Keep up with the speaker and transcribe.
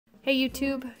Hey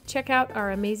YouTube, check out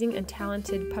our amazing and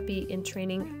talented puppy in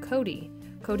training, Cody.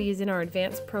 Cody is in our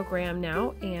advanced program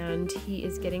now, and he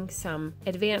is getting some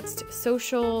advanced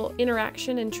social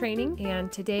interaction and training.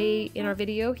 And today in our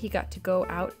video, he got to go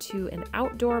out to an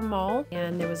outdoor mall,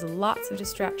 and there was lots of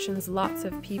distractions, lots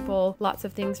of people, lots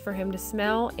of things for him to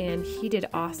smell, and he did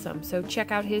awesome. So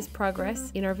check out his progress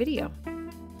in our video.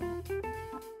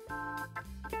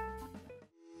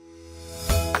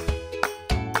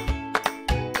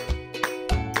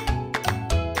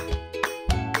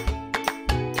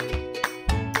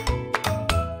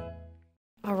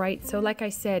 Alright, so like I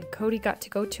said, Cody got to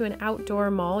go to an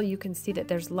outdoor mall. You can see that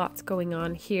there's lots going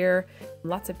on here,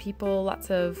 lots of people,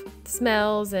 lots of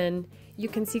smells, and you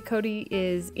can see Cody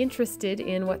is interested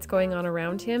in what's going on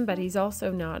around him, but he's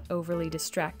also not overly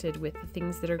distracted with the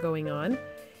things that are going on.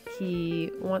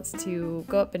 He wants to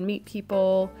go up and meet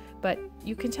people, but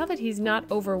you can tell that he's not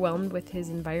overwhelmed with his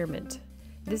environment.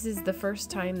 This is the first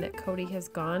time that Cody has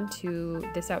gone to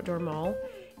this outdoor mall,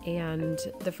 and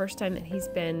the first time that he's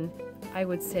been, I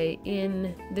would say,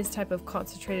 in this type of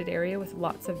concentrated area with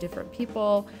lots of different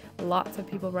people, lots of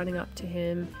people running up to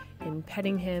him and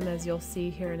petting him, as you'll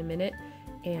see here in a minute.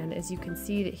 And as you can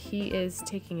see, that he is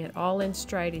taking it all in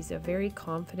stride. He's a very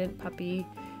confident puppy.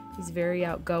 He's very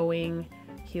outgoing.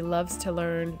 He loves to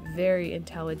learn, very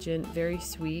intelligent, very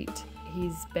sweet.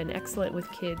 He's been excellent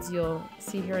with kids. You'll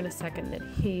see here in a second that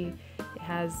he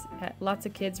has lots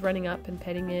of kids running up and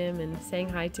petting him and saying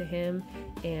hi to him,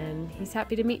 and he's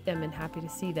happy to meet them and happy to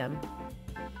see them.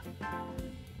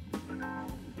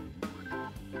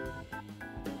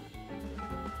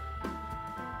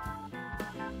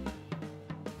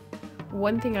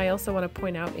 One thing I also want to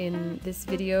point out in this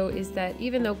video is that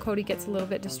even though Cody gets a little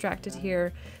bit distracted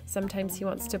here, sometimes he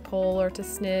wants to pull or to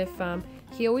sniff,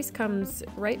 he always comes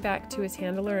right back to his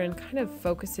handler and kind of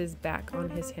focuses back on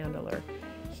his handler.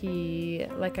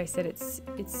 Like I said, it's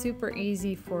super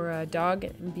easy for a dog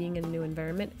being in a new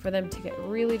environment for them to get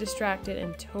really distracted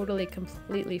and totally,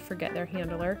 completely forget their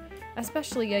handler,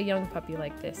 especially a young puppy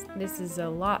like this. This is a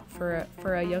lot for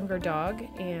a younger dog,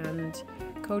 and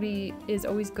Cody is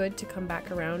always good to come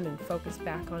back around and focus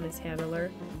back on his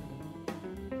handler.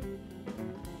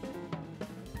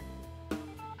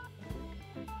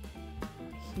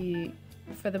 He,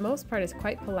 for the most part, is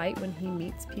quite polite when he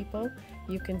meets people.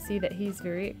 You can see that he's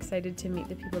very excited to meet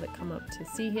the people that come up to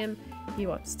see him. He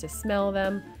wants to smell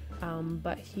them,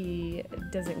 but he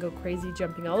doesn't go crazy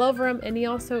jumping all over them, and he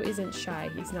also isn't shy.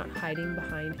 He's not hiding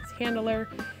behind his handler,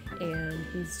 and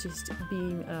he's just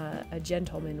being a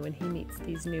gentleman when he meets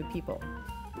these new people.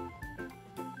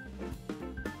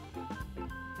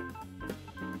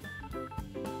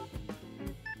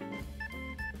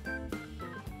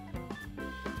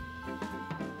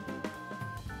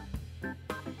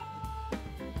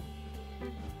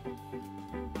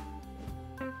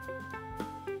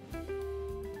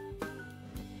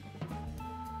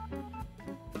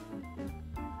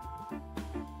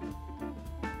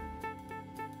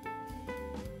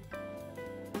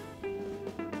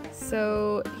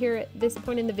 So here at this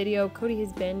point in the video, Cody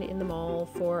has been in the mall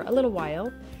for a little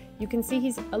while. You can see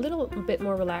he's a little bit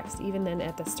more relaxed even than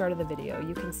at the start of the video.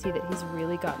 You can see that he's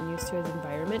really gotten used to his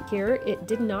environment. Here, it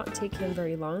did not take him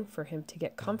very long for him to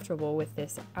get comfortable with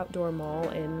this outdoor mall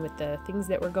and with the things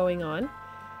that were going on.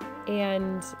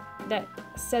 And that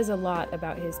says a lot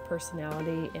about his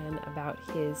personality and about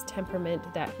his temperament,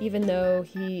 that even though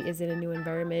he is in a new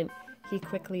environment, he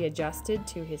quickly adjusted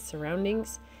to his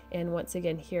surroundings. And once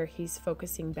again here, he's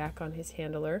focusing back on his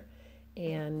handler,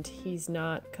 and he's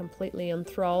not completely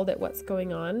enthralled at what's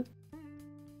going on.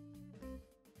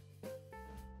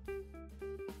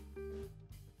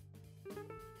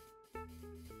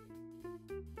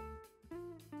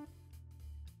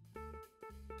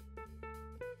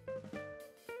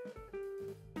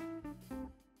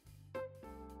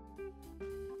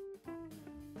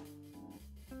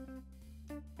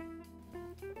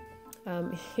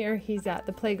 Here he's at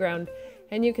the playground,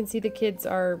 and you can see the kids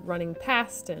are running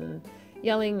past and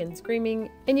yelling and screaming,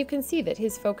 and you can see that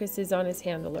his focus is on his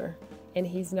handler, and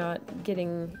he's not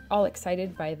getting all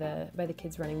excited by the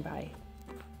kids running by.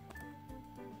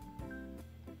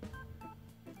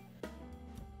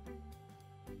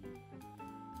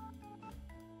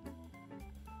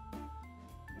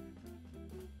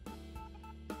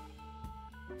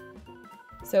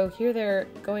 So here they're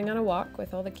going on a walk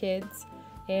with all the kids,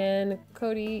 and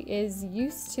Cody is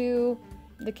used to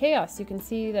the chaos. You can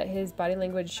see that his body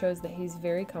language shows that he's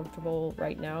very comfortable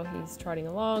right now. He's trotting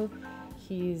along.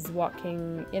 He's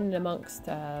walking in and amongst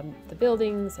the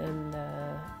buildings and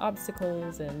the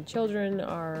obstacles, and children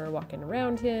are walking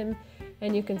around him,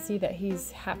 And you can see that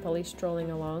he's happily strolling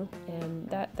along, and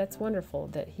that's wonderful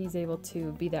that he's able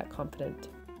to be that confident.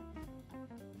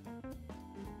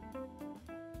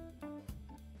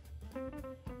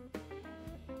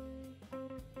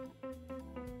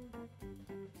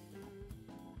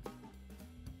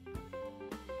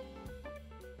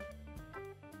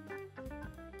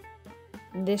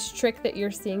 This trick that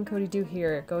you're seeing Cody do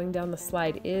here, going down the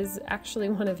slide, is actually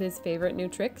one of his favorite new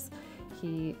tricks.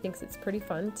 He thinks it's pretty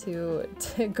fun to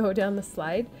go down the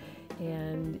slide,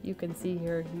 and you can see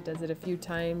here he does it a few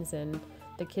times and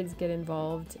the kids get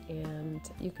involved, and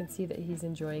you can see that he's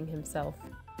enjoying himself.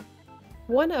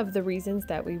 One of the reasons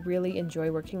that we really enjoy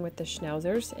working with the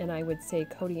Schnauzers, and I would say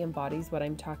Cody embodies what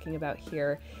I'm talking about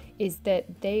here, is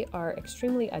that they are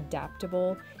extremely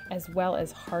adaptable as well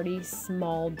as hardy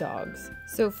small dogs.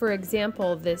 So for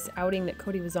example, this outing that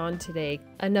Cody was on today,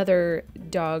 another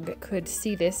dog could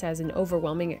see this as an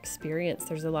overwhelming experience.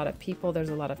 There's a lot of people, there's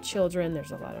a lot of children,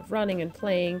 there's a lot of running and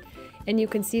playing, and you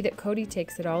can see that Cody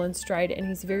takes it all in stride, and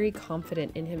he's very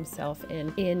confident in himself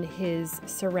and in his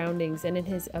surroundings and in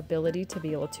his ability to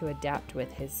be able to adapt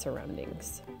with his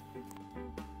surroundings.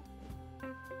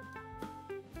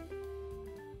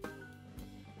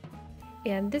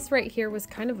 And this right here was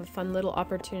kind of a fun little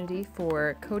opportunity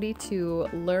for Cody to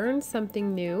learn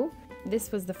something new.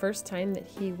 This was the first time that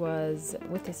he was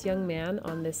with this young man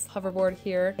on this hoverboard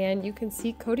here, and you can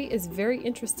see Cody is very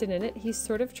interested in it. He's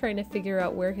sort of trying to figure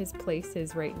out where his place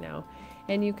is right now.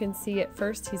 And you can see at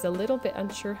first he's a little bit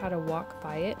unsure how to walk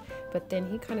by it, but then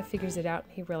he kind of figures it out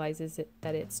and he realizes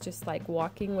that it's just like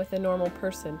walking with a normal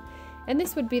person. And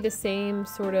this would be the same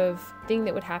sort of thing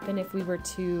that would happen if we were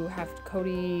to have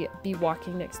Cody be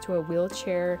walking next to a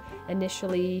wheelchair.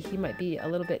 Initially, he might be a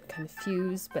little bit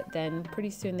confused, but then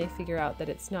pretty soon they figure out that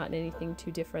it's not anything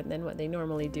too different than what they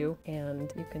normally do.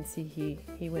 And you can see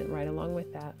he went right along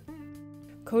with that.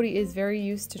 Cody is very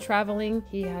used to traveling.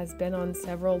 He has been on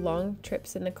several long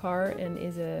trips in the car and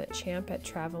is a champ at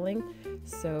traveling.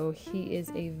 So he is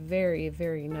a very,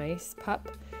 very nice pup,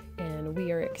 and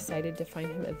we are excited to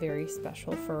find him a very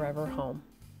special forever home.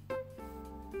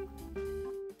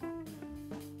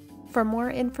 For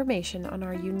more information on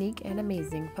our unique and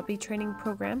amazing puppy training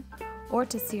program, or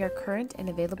to see our current and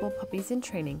available puppies in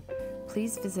training,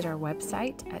 please visit our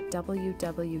website at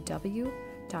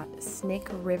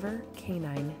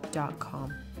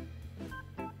www.snakerivercanine.com.